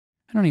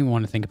I don't even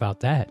want to think about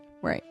that.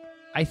 Right.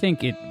 I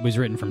think it was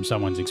written from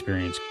someone's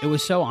experience. It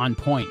was so on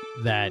point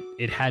that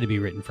it had to be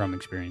written from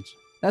experience.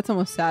 That's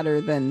almost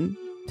sadder than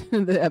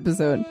the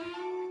episode.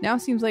 Now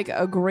seems like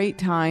a great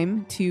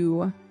time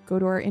to go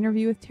to our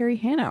interview with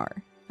Terri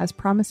Hanauer, as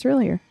promised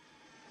earlier.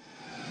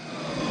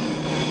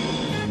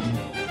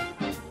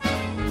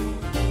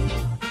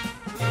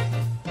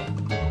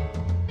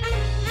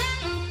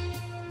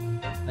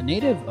 A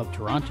native of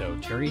Toronto,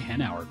 Terri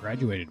Hanauer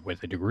graduated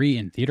with a degree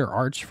in theater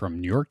arts from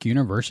New York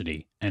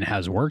University and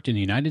has worked in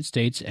the United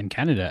States and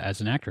Canada as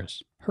an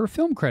actress. Her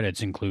film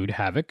credits include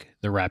Havoc,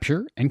 The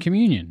Rapture, and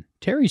Communion.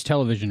 Terri's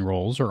television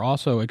roles are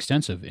also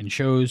extensive in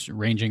shows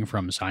ranging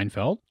from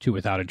Seinfeld to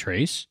Without a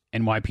Trace,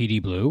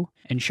 NYPD Blue,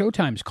 and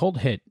Showtime's cult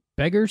hit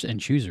Beggars and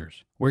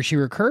Choosers, where she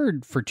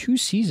recurred for 2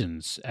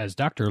 seasons as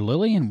Dr.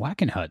 Lillian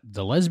Wackenhut,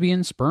 the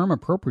lesbian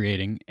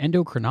sperm-appropriating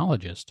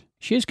endocrinologist.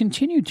 She has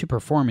continued to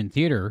perform in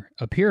theater,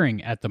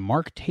 appearing at the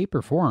Mark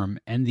Taper Forum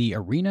and the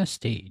Arena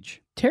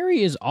Stage. Terri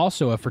is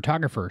also a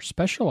photographer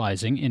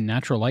specializing in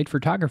natural light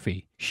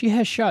photography. She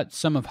has shot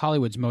some of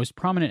Hollywood's most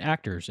prominent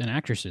actors and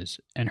actresses,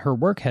 and her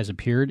work has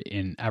appeared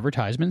in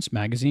advertisements,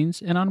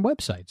 magazines, and on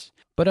websites.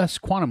 But us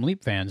Quantum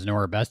Leap fans know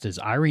her best as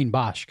Irene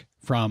Basch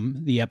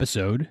from the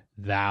episode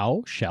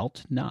Thou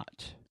Shalt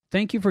Not.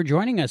 Thank you for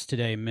joining us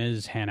today,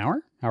 Ms. Hanauer.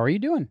 How are you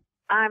doing?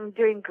 I'm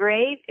doing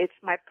great. It's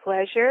my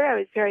pleasure. I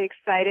was very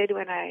excited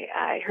when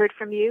I heard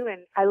from you,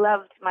 and I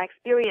loved my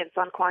experience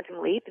on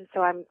Quantum Leap, and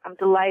so I'm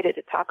delighted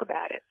to talk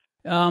about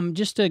it.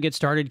 Just to get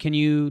started, can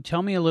you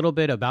tell me a little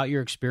bit about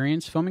your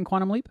experience filming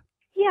Quantum Leap?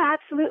 Yeah,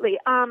 absolutely.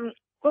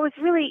 What was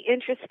really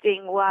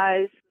interesting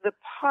was the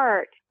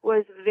part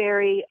was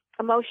very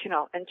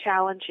emotional and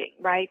challenging,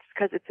 right?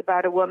 Because it's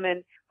about a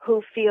woman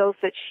who feels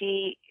that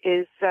she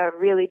is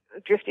really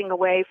drifting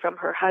away from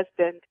her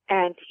husband.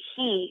 And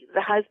he,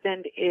 the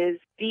husband, is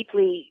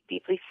deeply,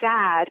 deeply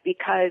sad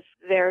because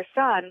their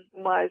son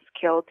was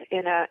killed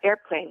in an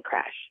airplane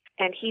crash.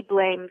 And he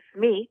blames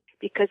me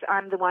because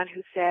I'm the one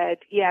who said,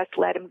 yes,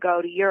 let him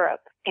go to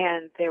Europe.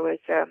 And there was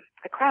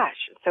a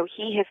crash. So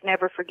he has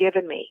never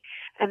forgiven me.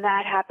 And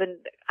that happened,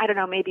 I don't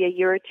know, maybe a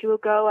year or two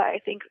ago, I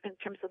think, in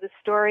terms of the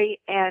story.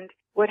 And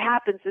what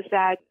happens is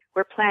that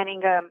we're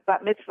planning a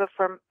bat mitzvah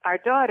for our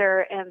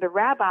daughter, and the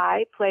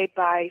rabbi, played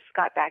by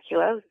Scott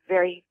Bakula, who's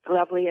very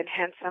lovely and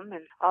handsome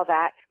and all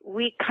that,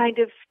 we kind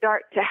of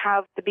start to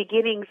have the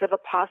beginnings of a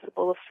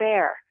possible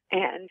affair.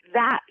 And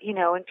that, you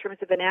know, in terms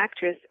of an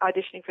actress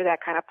auditioning for that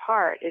kind of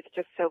part, it's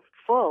just so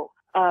full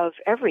of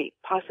every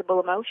possible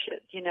emotion,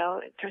 you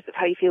know, in terms of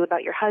how you feel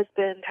about your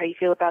husband, how you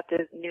feel about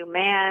the new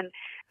man,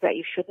 that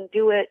you shouldn't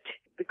do it,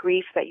 the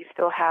grief that you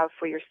still have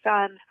for your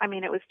son. I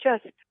mean, it was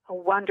just a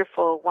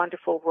wonderful,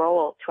 wonderful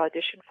role to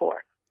audition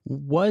for.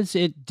 Was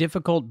it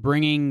difficult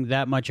bringing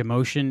that much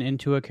emotion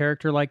into a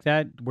character like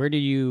that? Where do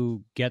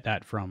you get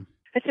that from?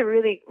 That's a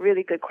really,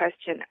 really good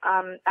question.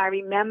 I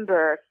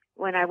remember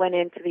when I went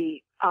into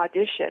the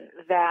audition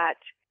that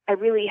I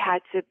really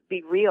had to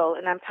be real.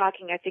 And I'm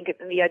talking, I think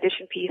in the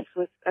audition piece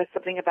was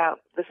something about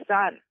the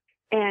son.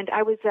 And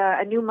I was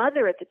a new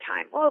mother at the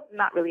time. Well,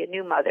 not really a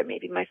new mother.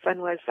 Maybe my son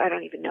was, I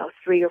don't even know,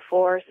 3 or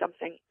 4 or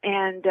something.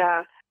 And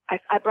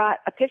I brought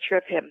a picture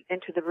of him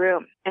into the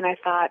room. And I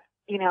thought,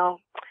 you know,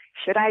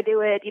 should I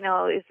do it? You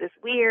know, is this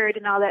weird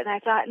and all that? And I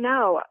thought,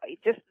 no,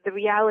 just the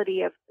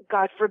reality of,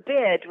 God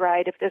forbid,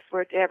 right, if this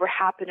were to ever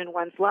happen in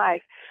one's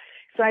life.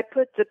 So I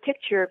put the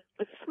picture,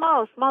 a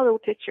small little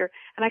picture,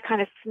 and I kind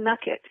of snuck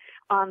it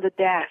on the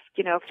desk,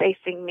 you know,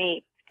 facing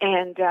me.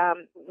 And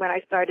when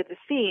I started the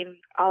scene,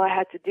 all I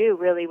had to do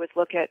really was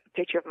look at a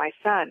picture of my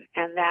son,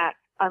 and that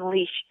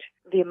unleashed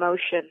the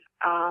emotion.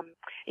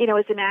 You know,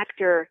 as an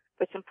actor,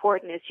 what's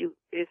important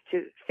is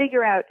to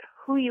figure out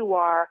who you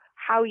are,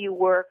 how you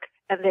work,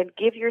 and then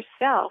give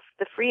yourself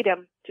the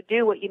freedom to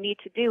do what you need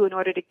to do in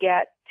order to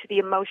get to the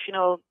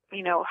emotional,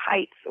 you know,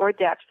 heights or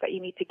depths that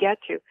you need to get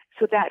to.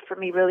 So that for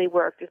me really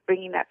worked, is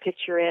bringing that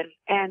picture in.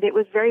 And it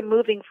was very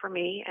moving for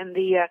me. And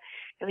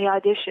in the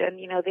audition,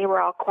 you know, they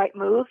were all quite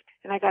moved.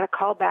 And I got a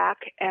call back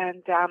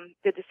and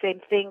did the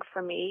same thing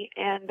for me.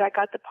 And I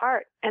got the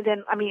part. And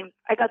then,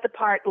 I got the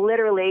part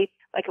literally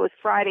like it was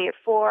Friday at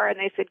 4. And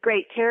they said,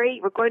 great, Terri,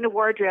 we're going to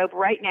wardrobe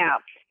right now.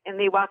 And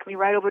they walked me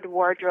right over to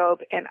wardrobe,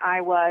 and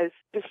I was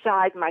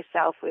beside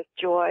myself with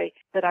joy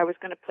that I was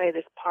going to play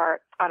this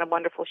part on a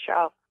wonderful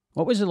show.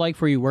 What was it like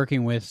for you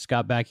working with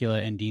Scott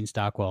Bakula and Dean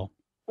Stockwell?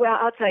 Well,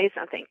 I'll tell you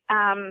something.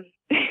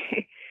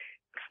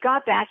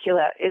 Scott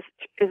Bakula is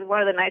one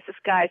of the nicest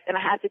guys, and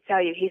I have to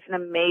tell you, he's an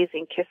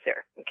amazing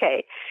kisser,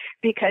 okay?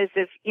 Because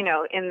if, you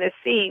know, in the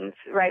scenes,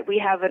 right, we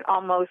have an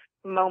almost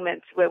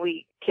moment where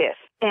we kiss.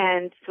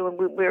 And so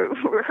when we're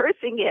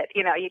rehearsing it,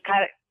 you know, you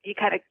kind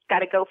of got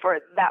to go for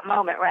that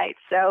moment, right?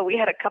 So we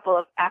had a couple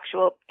of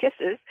actual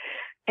kisses,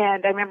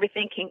 and I remember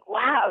thinking,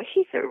 wow,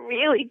 he's a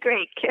really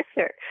great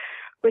kisser,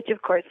 which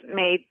of course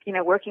made, you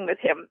know, working with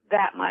him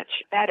that much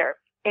better.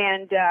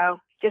 And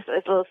just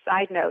as a little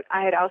side note,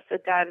 I had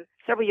also done,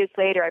 several years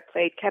later, I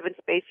played Kevin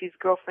Spacey's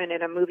girlfriend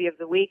in a movie of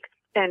the week.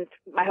 And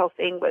my whole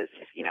thing was,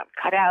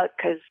 cut out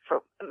because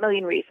for a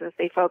million reasons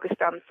they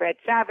focused on Fred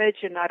Savage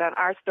and not on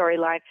our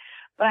storyline.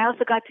 But I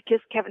also got to kiss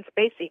Kevin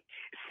Spacey.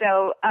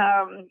 So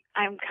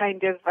I'm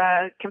kind of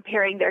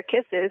comparing their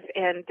kisses,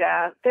 and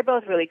they're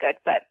both really good.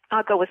 But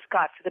I'll go with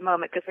Scott for the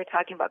moment because we're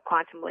talking about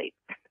Quantum Leap.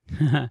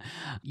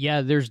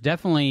 Yeah, there's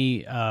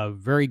definitely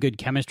very good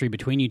chemistry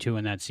between you two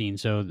in that scene.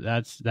 So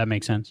that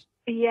makes sense.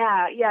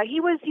 Yeah. He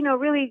was,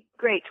 really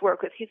great to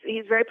work with.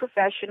 He's very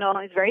professional.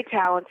 He's very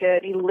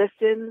talented. He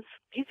listens.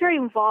 He's very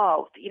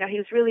involved. He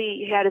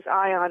had his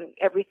eye on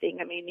everything.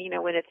 I mean,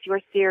 when it's your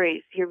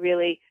series, you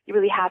really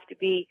have to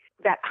be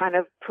that kind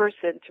of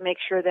person to make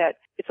sure that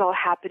it's all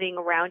happening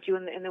around you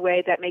in the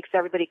way that makes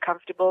everybody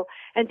comfortable.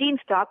 And Dean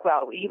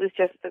Stockwell, he was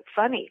just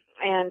funny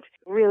and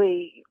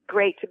really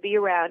great to be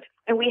around.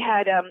 And we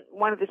had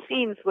one of the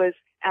scenes was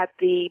at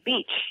the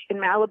beach in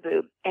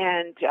Malibu,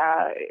 and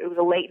it was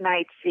a late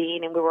night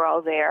scene, and we were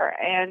all there.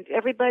 And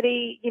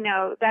everybody,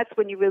 that's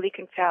when you really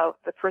can tell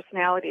the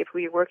personality of who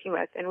you're working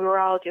with. And we were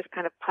all just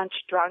kind of punch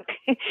drunk.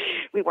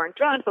 We weren't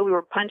drunk, but we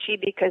were punchy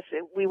because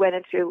we went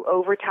into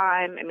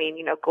overtime. I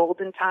mean,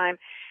 golden time.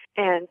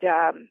 And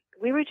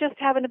we were just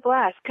having a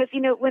blast because,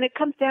 when it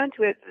comes down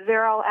to it,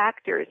 they're all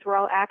actors. We're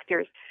all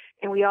actors,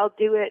 and we all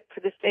do it for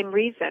the same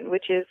reason,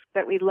 which is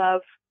that we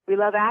love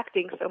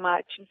acting so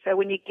much. And so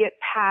when you get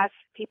past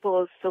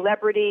people's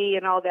celebrity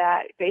and all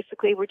that,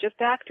 basically we're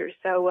just actors.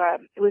 So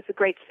it was a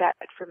great set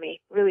for me.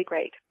 Really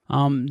great.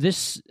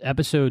 This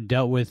episode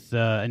dealt with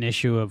an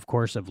issue, of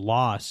course, of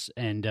loss.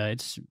 And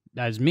it's,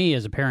 as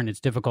a parent,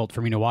 it's difficult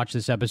for me to watch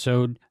this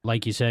episode.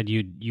 Like you said,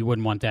 you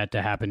wouldn't want that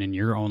to happen in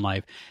your own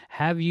life.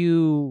 Have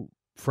you,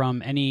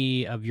 from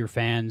any of your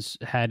fans,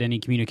 had any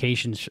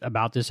communications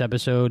about this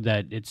episode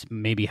that it's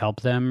maybe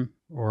helped them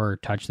or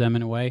touched them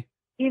in a way?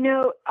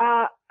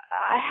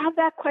 I have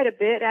that quite a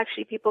bit.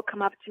 Actually, people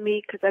come up to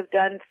me because I've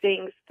done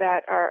things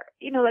that are,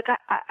 like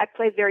I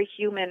play very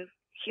human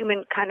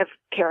kind of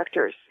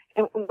characters.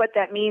 And what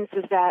that means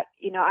is that,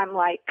 I'm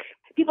like,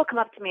 people come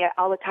up to me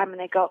all the time and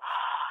they go,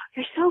 oh,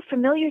 you're so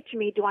familiar to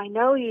me. Do I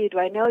know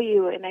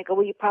you? And I go,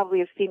 well, you probably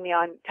have seen me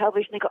on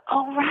television. They go,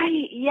 oh,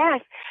 right.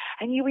 Yes.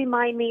 And you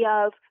remind me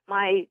of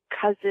my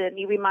cousin.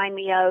 You remind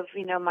me of,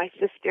 my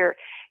sister.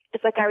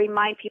 It's like I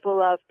remind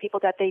people of people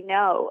that they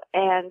know.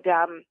 And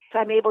so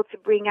I'm able to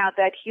bring out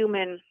that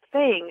human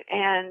thing.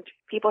 And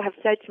people have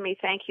said to me,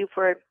 thank you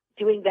for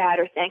doing that,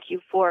 or thank you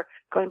for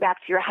going back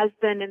to your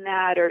husband in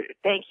that, or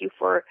thank you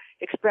for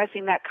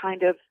expressing that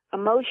kind of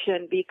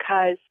emotion,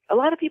 because a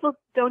lot of people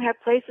don't have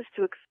places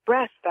to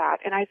express that.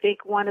 And I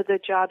think one of the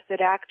jobs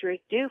that actors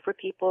do for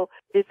people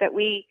is that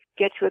we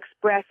get to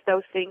express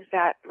those things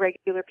that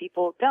regular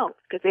people don't,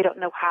 because they don't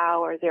know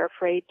how or they're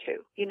afraid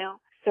to,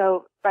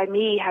 So by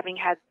me having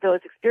had those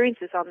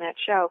experiences on that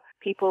show,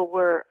 people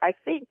were, I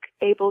think,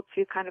 able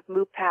to kind of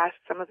move past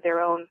some of their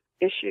own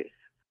issues.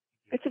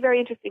 It's a very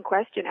interesting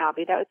question,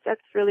 Albie.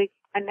 That's really,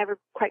 I never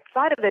quite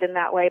thought of it in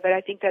that way, but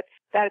I think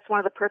that's one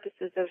of the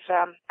purposes of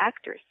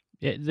actors.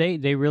 Yeah,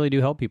 they really do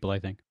help people, I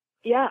think.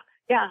 Yeah.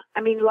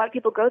 I mean, a lot of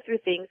people go through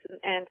things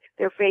and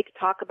they're afraid to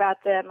talk about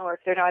them, or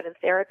if they're not in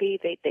therapy,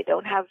 they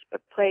don't have a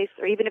place,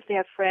 or even if they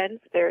have friends,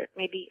 they're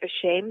maybe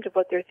ashamed of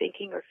what they're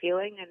thinking or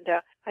feeling.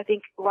 And I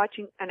think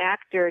watching an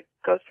actor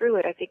go through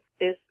it, I think,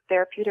 is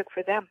therapeutic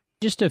for them.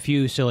 Just a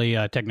few silly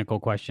technical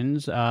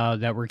questions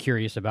that we're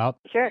curious about.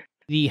 Sure.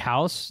 The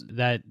house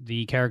that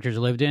the characters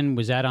lived in,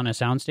 was that on a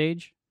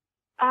soundstage?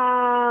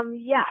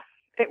 Yeah.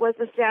 It was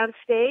a sound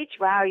stage.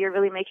 Wow, you're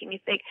really making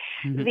me think.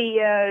 Mm-hmm.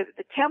 The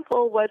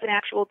temple was an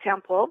actual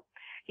temple,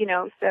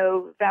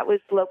 so that was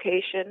the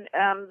location.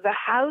 The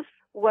house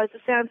was a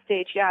sound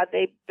stage. Yeah,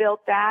 they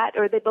built that,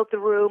 or they built the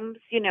rooms,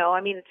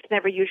 I mean, it's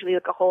never usually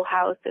like a whole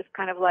house. It's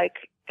kind of like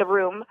the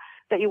room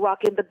that you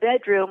walk in, the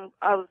bedroom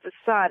of the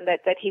son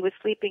that he was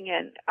sleeping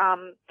in.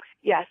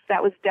 Yes,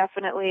 that was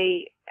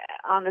definitely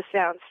on the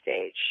sound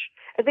stage.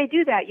 If they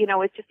do that,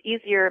 it's just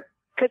easier.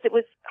 Because it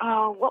was,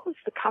 what was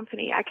the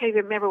company? I can't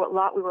even remember what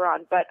lot we were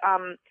on, but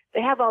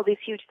they have all these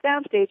huge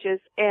sound stages,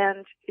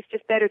 and it's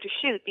just better to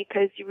shoot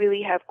because you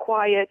really have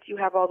quiet, you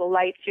have all the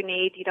lights you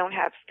need, you don't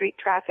have street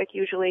traffic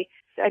usually.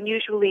 And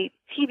usually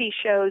TV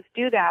shows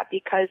do that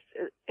because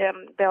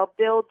they'll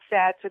build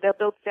sets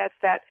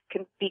that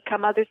can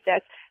become other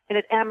sets, and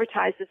it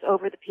amortizes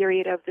over the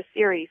period of the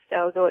series.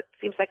 So though it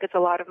seems like it's a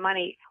lot of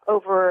money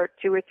over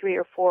 2 or 3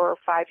 or 4 or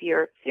 5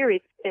 year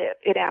series,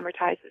 it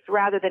amortizes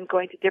rather than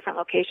going to different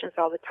locations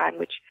all the time,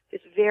 which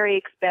is very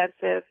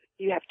expensive.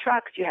 You have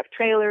trucks, you have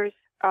trailers,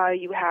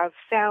 you have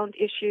sound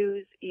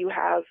issues, you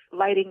have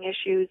lighting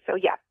issues. So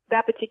yeah,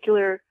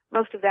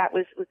 most of that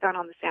was done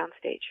on the sound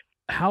stage.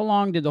 How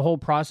long did the whole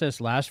process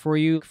last for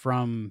you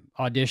from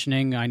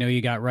auditioning? I know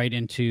you got right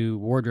into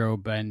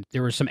wardrobe, and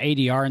there was some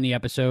ADR in the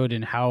episode,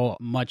 and how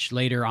much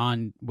later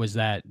on was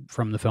that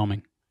from the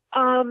filming?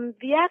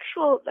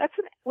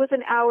 Was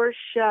an hour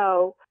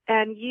show,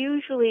 and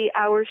usually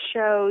our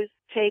shows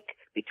take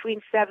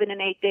between 7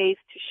 and 8 days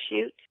to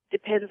shoot,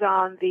 depends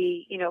on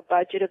the,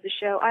 budget of the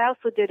show. I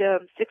also did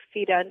 6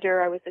 Feet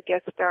Under. I was a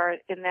guest star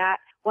in that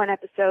one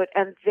episode,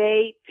 and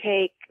they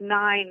take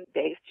 9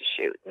 days to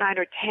shoot, 9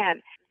 or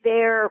 10.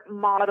 Their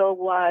model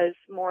was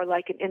more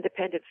like an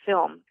independent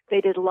film.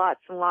 They did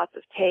lots and lots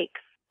of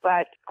takes,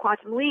 but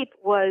Quantum Leap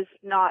was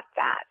not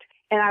that.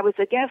 And I was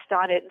a guest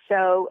on it, and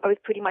so I was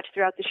pretty much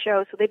throughout the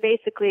show. So they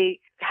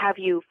basically have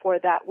you for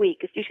that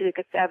week. It's usually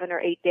like a 7 or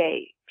 8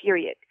 day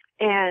period.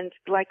 And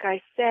like I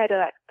said,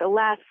 the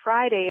last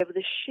Friday of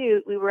the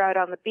shoot, we were out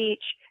on the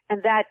beach,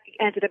 and that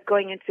ended up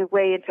going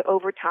way into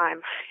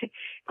overtime,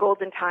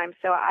 golden time.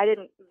 So I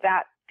didn't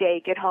that day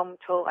get home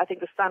till I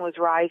think the sun was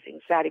rising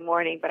Saturday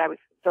morning, but I was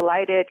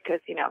delighted because,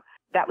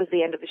 that was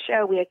the end of the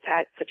show. We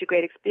had such a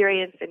great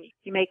experience, and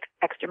you make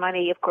extra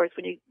money, of course,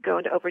 when you go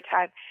into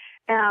overtime.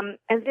 And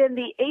then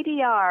the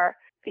ADR,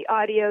 the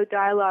audio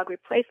dialogue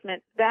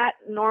replacement, that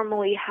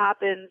normally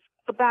happens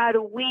about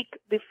a week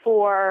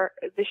before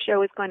the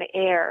show is going to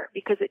air,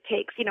 because it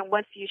takes,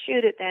 once you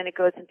shoot it, then it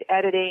goes into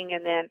editing,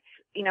 and then,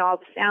 all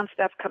the sound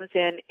stuff comes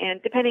in.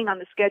 And depending on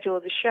the schedule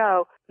of the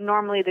show,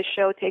 normally the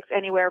show takes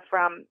anywhere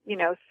from,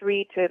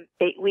 3 to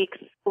 8 weeks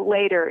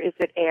later is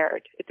it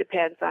aired. It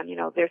depends on,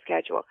 their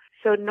schedule.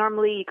 So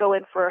normally you go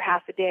in for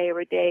half a day or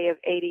a day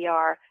of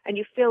ADR, and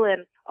you fill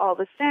in all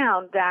the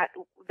sound that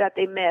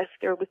they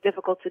missed or was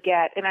difficult to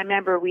get. And I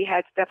remember we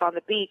had stuff on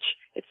the beach.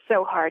 It's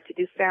so hard to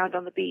do sound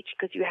on the beach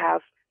because you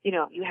have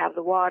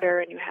the water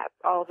and you have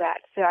all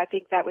that. So I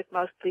think that was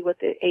mostly what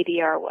the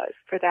ADR was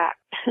for that.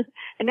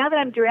 And now that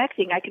I'm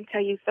directing, I can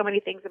tell you so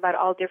many things about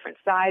all different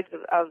sides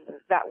of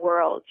that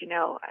world.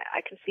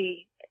 I can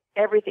see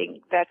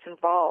everything that's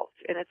involved,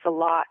 and it's a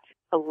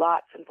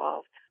lot's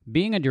involved.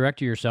 Being a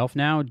director yourself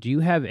now, do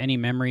you have any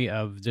memory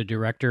of the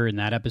director in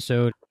that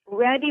episode?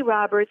 Randy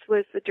Roberts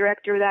was the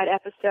director of that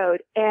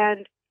episode,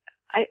 and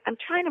I'm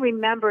trying to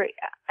remember.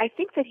 I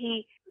think that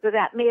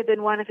may have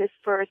been one of his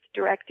first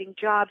directing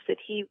jobs, that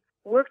he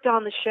worked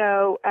on the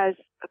show as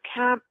a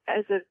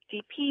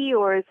DP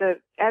or as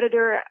an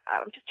editor.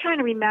 I'm just trying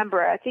to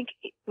remember. I think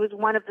it was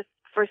one of the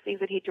first things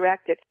that he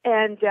directed.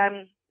 And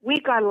we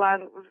got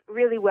along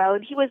really well,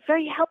 and he was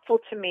very helpful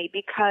to me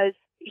because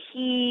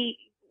he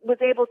was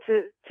able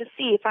to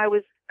see if I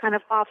was kind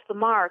of off the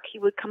mark. He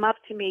would come up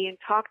to me and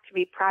talk to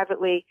me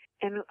privately.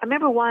 And I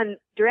remember one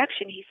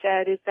direction he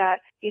said is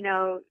that,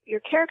 your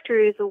character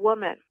is a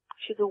woman.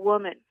 She's a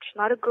woman. She's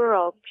not a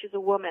girl. She's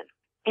a woman.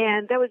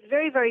 And that was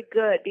very, very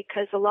good,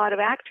 because a lot of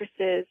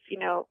actresses, we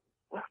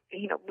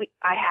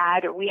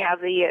have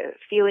the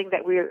feeling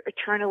that we're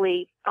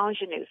eternally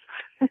ingenues,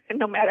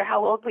 no matter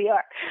how old we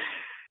are.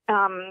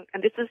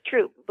 And this is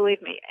true,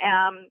 believe me.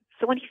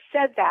 So when he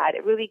said that,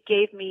 it really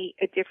gave me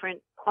a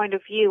different point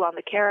of view on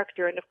the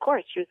character. And of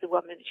course, she was a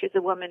woman. She was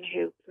a woman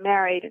who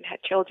married and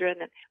had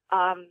children. And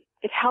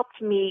it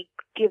helped me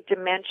give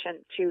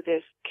dimension to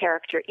this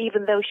character,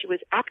 even though she was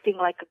acting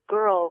like a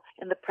girl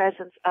in the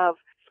presence of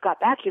Scott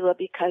Bakula,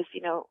 because,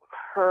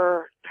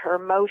 her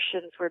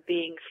emotions were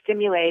being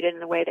stimulated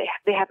in a way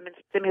they haven't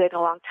been stimulated in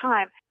a long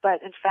time.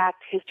 But in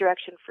fact, his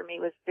direction for me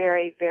was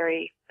very,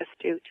 very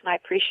astute, and I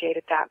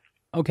appreciated that.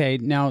 Okay,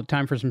 now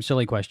time for some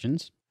silly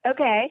questions.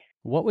 Okay.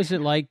 What was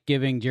it like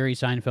giving Jerry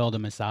Seinfeld a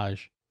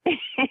massage? That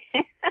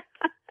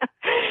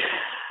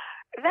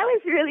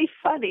was really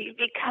funny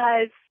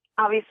because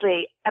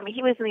obviously,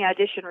 he was in the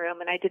audition room,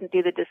 and I didn't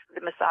do the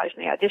massage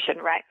in the audition,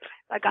 right?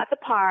 I got the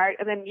part,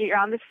 and then you're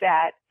on the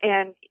set,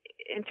 and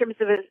in terms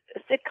of a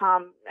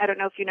sitcom, I don't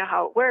know if you know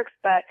how it works,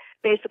 but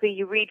basically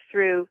you read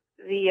through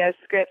the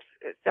scripts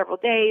several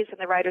days, and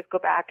the writers go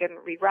back and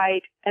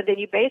rewrite, and then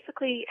you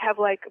basically have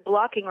like a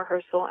blocking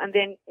rehearsal, and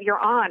then you're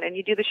on, and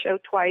you do the show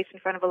twice in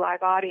front of a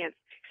live audience.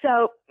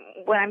 So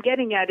what I'm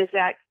getting at is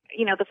that,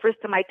 the first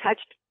time I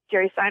touched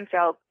Jerry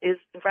Seinfeld is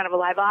in front of a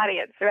live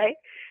audience, right?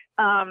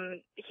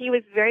 He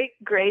was very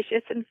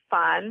gracious and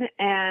fun,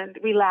 and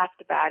we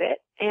laughed about it.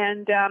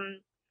 And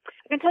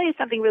I can tell you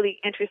something really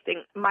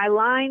interesting. My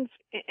lines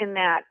in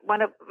that,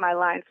 one of my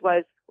lines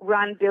was,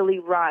 "Run, Billy,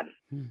 run."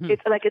 Mm-hmm.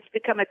 It's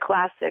become a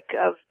classic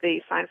of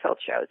the Seinfeld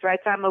shows, right?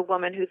 So I'm a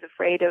woman who's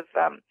afraid of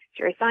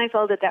Jerry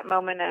Seinfeld at that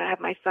moment, and I have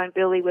my son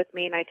Billy with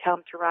me, and I tell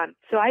him to run.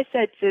 So I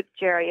said to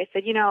Jerry,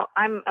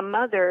 I'm a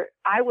mother.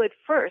 I would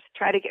first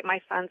try to get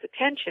my son's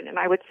attention, and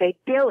I would say,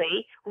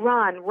 "Billy,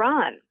 run,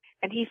 run."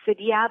 And he said,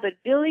 "Yeah,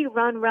 but Billy,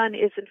 run, run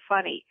isn't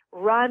funny.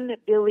 Run,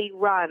 Billy,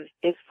 run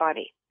is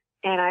funny."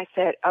 And I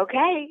said,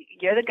 "Okay,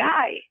 you're the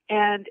guy."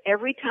 And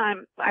every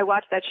time I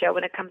watch that show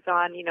when it comes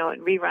on, in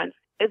reruns,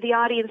 the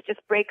audience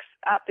just breaks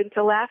up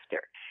into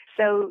laughter.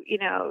 So,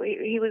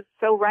 he was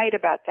so right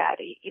about that.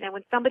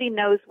 When somebody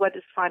knows what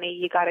is funny,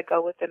 you got to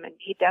go with them. And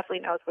he definitely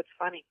knows what's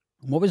funny.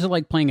 What was it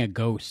like playing a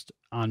ghost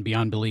on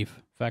Beyond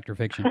Belief, Fact or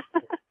Fiction?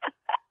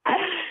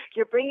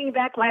 You're bringing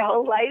back my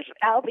whole life,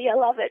 Albie. I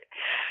love it.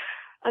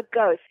 A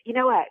ghost. You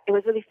know what? It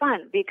was really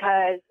fun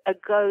because a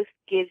ghost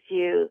gives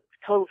you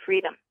total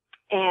freedom.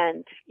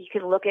 And you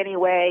can look any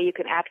way, you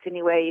can act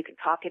any way, you can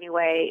talk any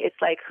way.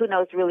 It's like, who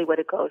knows really what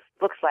a ghost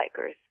looks like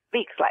or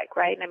speaks like,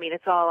 right?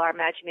 It's all our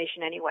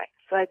imagination anyway.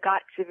 So I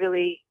got to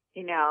really,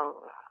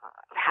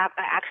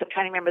 actually, I'm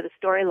trying to remember the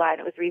storyline.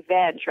 It was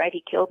revenge, right?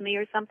 He killed me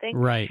or something.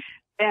 Right.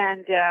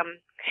 And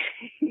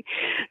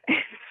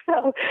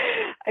so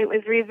it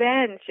was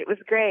revenge. It was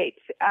great.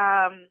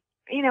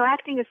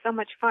 Acting is so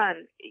much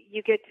fun.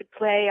 You get to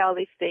play all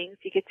these things.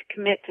 You get to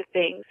commit to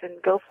things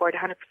and go for it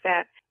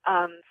 100%.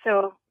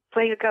 So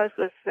playing a ghost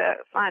was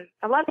fun.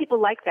 A lot of people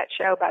liked that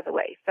show, by the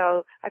way.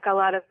 So I got a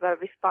lot of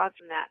response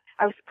from that.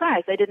 I was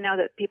surprised. I didn't know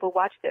that people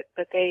watched it,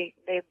 but they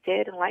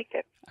did and liked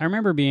it. I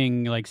remember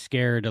being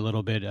scared a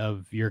little bit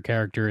of your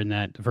character in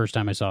that the first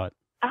time I saw it.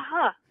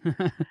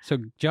 Uh-huh. So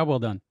job well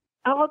done.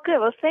 Oh, well, good.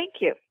 Well, thank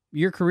you.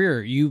 Your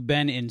career, you've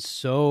been in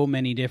so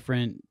many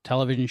different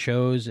television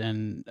shows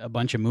and a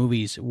bunch of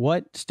movies.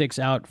 What sticks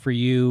out for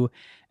you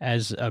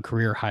as a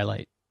career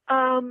highlight?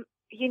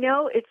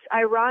 It's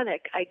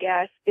ironic, I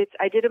guess.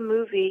 I did a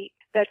movie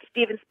that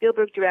Steven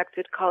Spielberg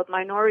directed called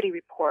Minority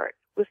Report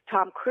with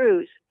Tom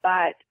Cruise,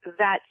 but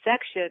that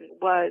section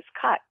was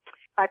cut.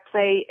 I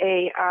play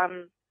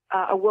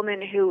a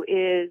woman who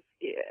is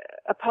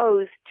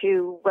opposed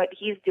to what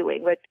he's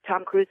doing, what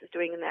Tom Cruise is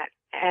doing in that.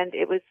 And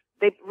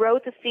they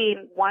wrote the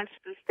scene once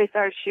they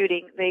started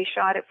shooting. They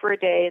shot it for a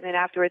day, and then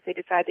afterwards they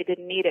decided they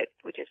didn't need it,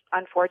 which is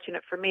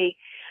unfortunate for me.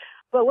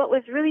 But what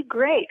was really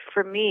great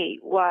for me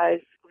was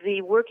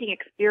the working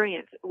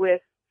experience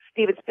with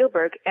Steven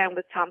Spielberg and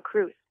with Tom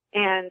Cruise.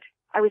 And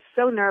I was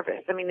so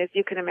nervous. I mean, as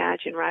you can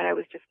imagine, right? I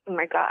was just, oh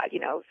my God,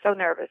 so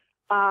nervous.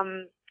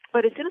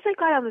 But as soon as I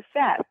got on the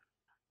set,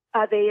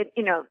 I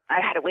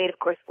had to wait, of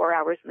course, 4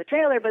 hours in the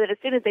trailer, but as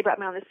soon as they brought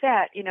me on the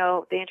set,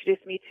 they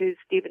introduced me to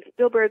Steven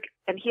Spielberg,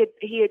 and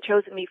he had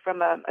chosen me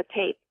from a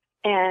tape.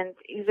 And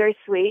he was very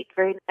sweet,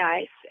 very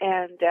nice.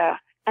 And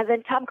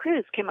then Tom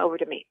Cruise came over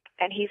to me,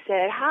 and he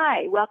said,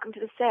 "Hi, welcome to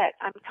the set.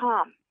 I'm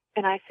Tom."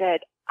 And I said,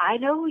 "I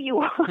know who you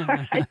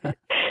are." I said,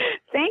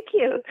 "Thank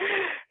you."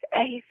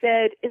 And he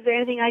said, "Is there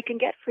anything I can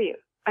get for you?"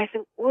 I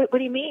said, what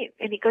do you mean?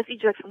 And he goes, "You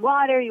like some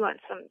water? You want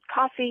some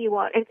coffee? You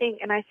want anything?"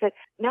 And I said,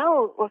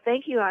 "No, well,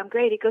 thank you. I'm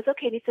great." He goes,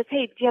 "Okay." And he says,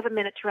 "Hey, do you have a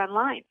minute to run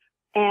lines?"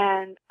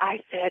 And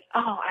I said,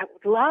 "Oh, I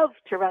would love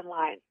to run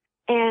lines."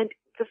 And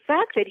the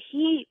fact that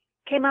he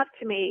came up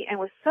to me and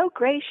was so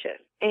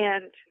gracious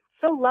and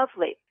so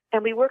lovely,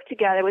 and we worked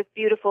together, it was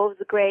beautiful. It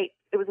was great.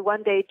 It was a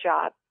one-day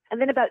job. And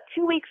then about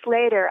 2 weeks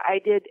later, I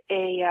did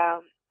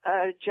a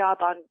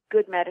job on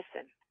Good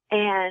Medicine.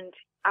 And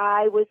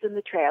I was in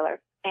the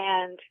trailer,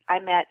 and I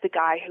met the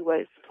guy who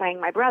was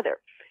playing my brother.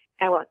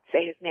 I won't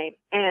say his name.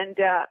 And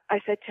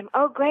I said to him,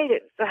 "Oh, great. I'm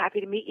so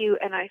happy to meet you."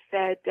 And I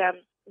said,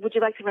 "Would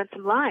you like to run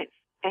some lines?"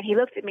 And he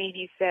looked at me and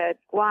he said,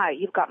 "Why?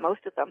 You've got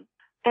most of them."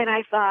 And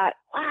I thought,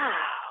 wow,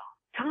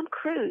 Tom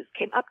Cruise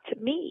came up to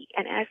me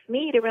and asked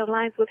me to run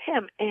lines with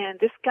him. And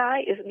this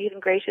guy isn't even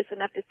gracious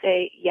enough to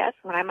say yes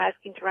when I'm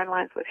asking to run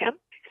lines with him.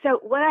 So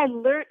what I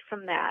learned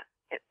from that,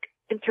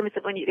 in terms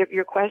of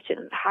your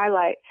question,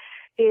 highlight,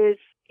 is,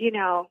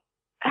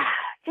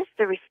 just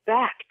the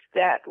respect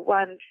that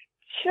one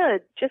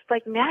should just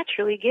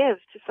naturally give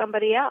to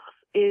somebody else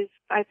is,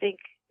 I think,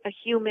 a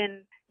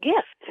human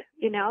gift,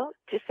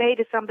 to say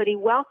to somebody,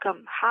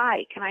 "Welcome,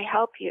 hi, can I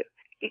help you?"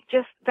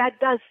 That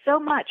does so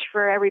much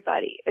for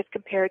everybody as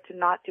compared to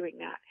not doing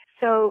that.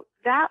 So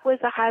that was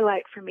a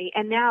highlight for me.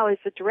 And now as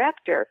a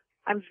director,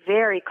 I'm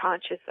very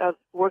conscious of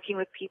working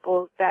with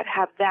people that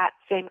have that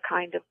same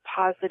kind of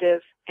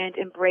positive and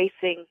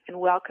embracing and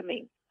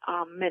welcoming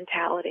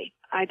mentality.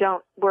 I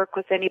don't work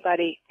with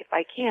anybody, if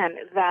I can,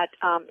 that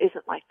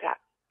isn't like that.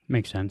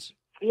 Makes sense.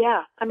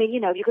 Yeah. I mean,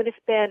 you're going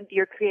to spend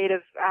your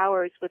creative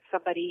hours with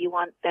somebody. You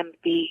want them to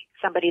be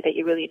somebody that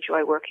you really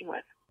enjoy working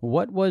with.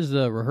 What was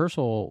the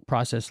rehearsal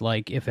process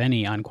like, if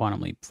any, on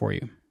Quantum Leap for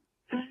you?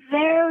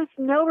 There's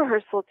no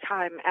rehearsal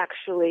time,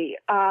 actually.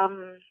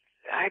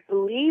 I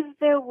believe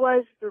there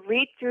was the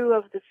read-through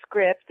of the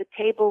script, the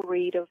table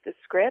read of the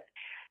script,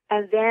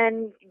 and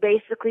then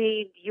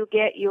basically you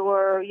get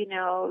your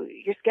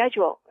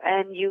schedule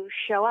and you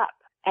show up.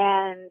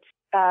 And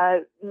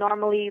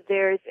normally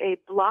there's a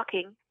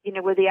blocking,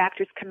 where the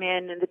actors come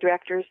in and the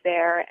director's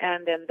there,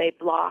 and then they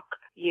block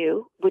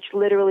you, which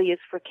literally is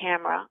for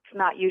camera. It's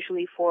not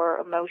usually for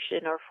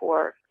emotion or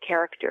for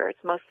character.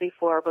 It's mostly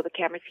for, well, the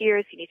camera's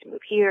here, so you need to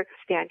move here,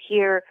 stand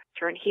here,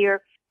 turn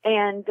here.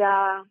 And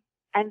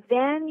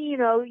then,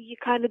 you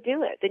kind of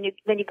do it.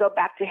 Then you go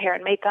back to hair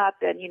and makeup,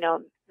 and,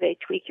 they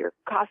tweak your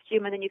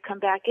costume, and then you come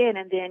back in,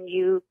 and then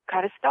you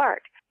kind of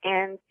start.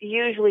 And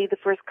usually the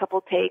first couple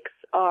takes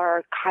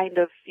are kind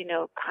of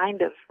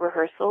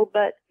rehearsal,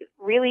 but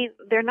really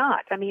they're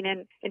not. I mean,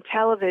 in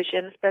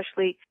television,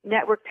 especially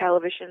network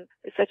television,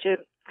 it's such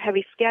a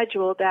heavy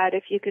schedule that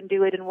if you can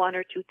do it in 1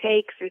 or 2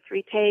 takes or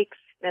 3 takes,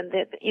 then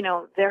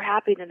they're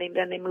happy, and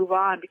then they move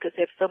on because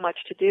they have so much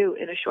to do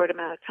in a short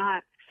amount of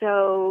time.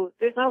 So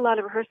there's not a lot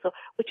of rehearsal,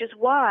 which is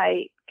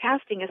why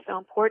casting is so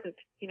important.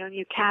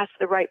 You cast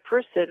the right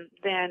person,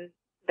 then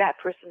that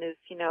person is,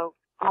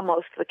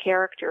 almost the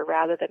character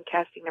rather than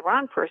casting the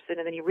wrong person,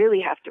 and then you really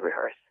have to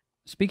rehearse.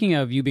 Speaking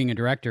of you being a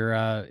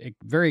director,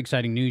 very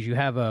exciting news. You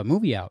have a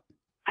movie out.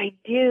 I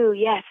do,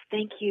 yes,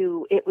 thank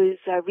you. It was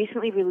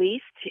recently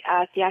released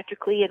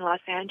theatrically in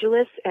Los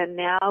Angeles, and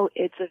now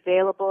it's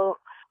available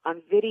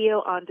on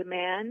video on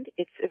demand.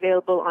 It's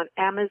available on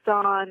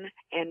Amazon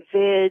and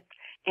Vid,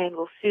 and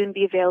will soon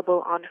be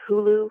available on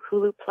Hulu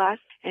Plus,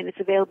 and it's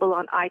available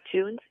on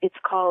iTunes. It's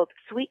called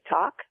Sweet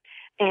Talk,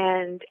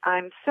 and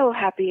I'm so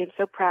happy and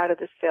so proud of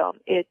this film.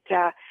 It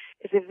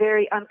is a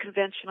very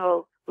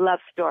unconventional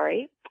love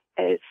story.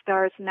 It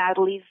stars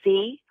Natalie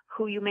Z,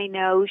 who you may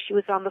know. She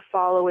was on The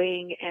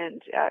Following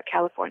and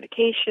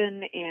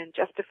Californication and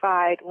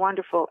Justified.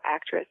 Wonderful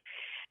actress.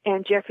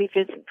 And Jeffrey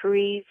Vincent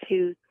Parise,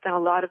 who's done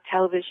a lot of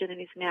television and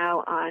is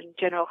now on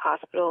General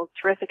Hospital.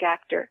 Terrific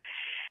actor.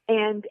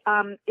 And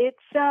it's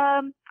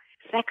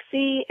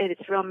sexy, and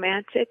it's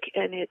romantic,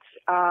 and it's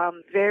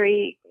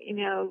very,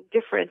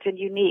 different and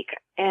unique.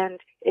 And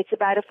it's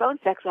about a phone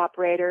sex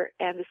operator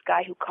and this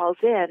guy who calls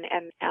in,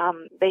 and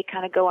they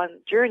kind of go on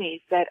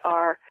journeys that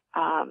are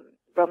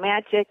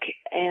romantic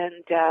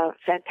and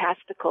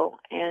fantastical,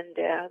 and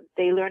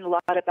they learn a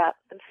lot about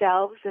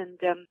themselves, and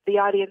the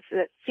audience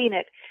that's seen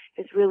it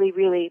has really,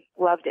 really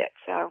loved it.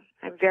 So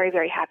I'm very,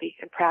 very happy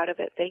and proud of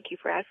it. Thank you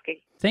for asking.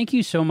 Thank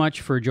you so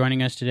much for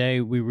joining us today.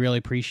 We really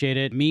appreciate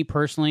it. Me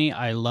personally,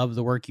 I love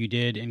the work you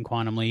did in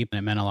Quantum Leap, and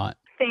it meant a lot.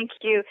 Thank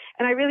you.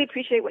 And I really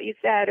appreciate what you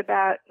said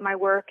about my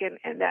work and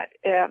that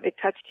it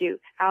touched you,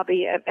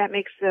 Albie. That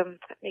makes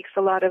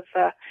a lot of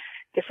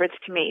difference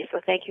to me. So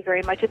thank you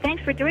very much. And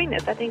thanks for doing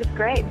this. I think it's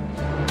great.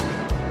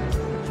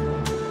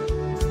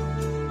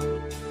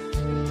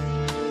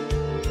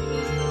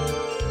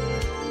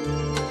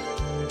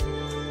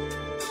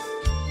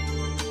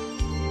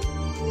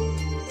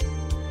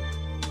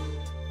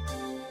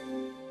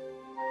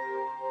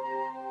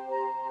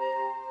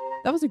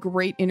 That was a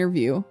great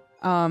interview.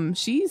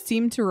 She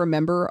seemed to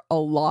remember a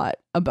lot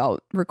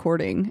about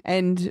recording,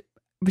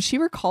 but she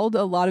recalled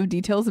a lot of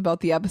details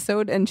about the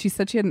episode, and she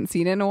said she hadn't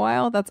seen it in a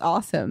while. That's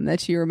awesome that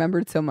she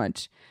remembered so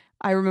much.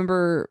 I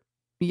remember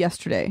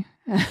yesterday.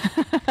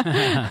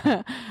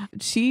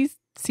 She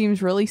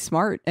seems really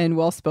smart and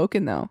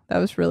well-spoken, though. That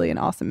was really an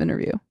awesome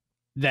interview.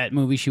 That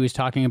movie she was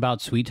talking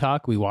about, Sweet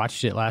Talk, we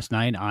watched it last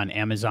night on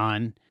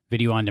Amazon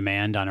Video on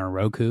Demand on our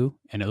Roku,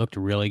 and it looked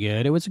really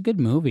good. It was a good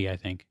movie, I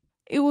think.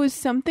 It was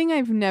something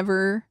I've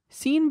never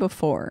seen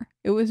before.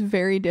 It was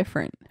very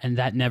different. And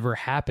that never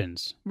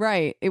happens.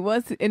 Right. It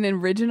was an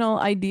original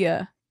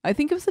idea. I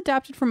think it was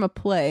adapted from a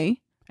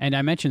play. And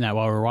I mentioned that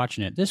while we were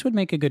watching it. This would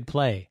make a good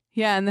play.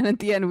 Yeah, and then at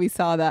the end we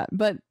saw that.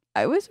 But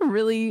it was a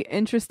really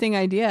interesting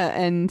idea,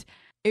 and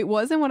it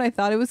wasn't what I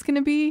thought it was going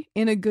to be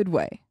in a good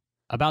way.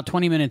 About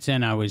 20 minutes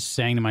in, I was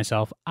saying to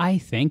myself, I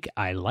think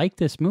I like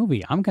this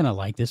movie. I'm going to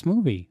like this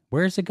movie.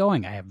 Where is it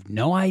going? I have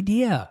no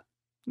idea.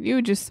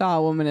 You just saw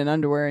a woman in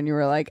underwear and you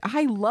were like,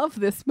 I love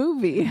this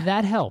movie.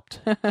 That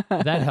helped.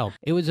 That helped.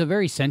 It was a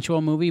very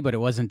sensual movie, but it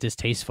wasn't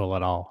distasteful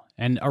at all.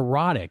 And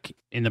erotic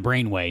in the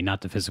brain way,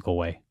 not the physical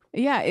way.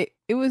 Yeah,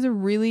 it was a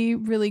really,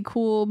 really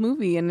cool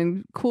movie and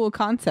a cool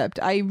concept.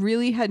 I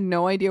really had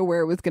no idea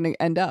where it was going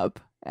to end up.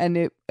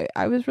 And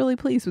I was really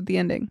pleased with the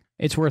ending.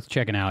 It's worth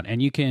checking out.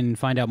 And you can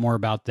find out more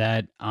about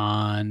that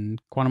on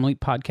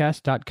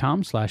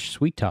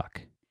quantumleappodcast.com/sweettalk.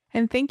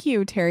 And thank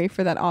you, Terri,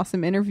 for that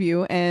awesome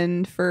interview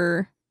and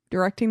for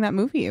directing that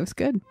movie. It was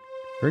good.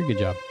 Very good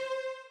job.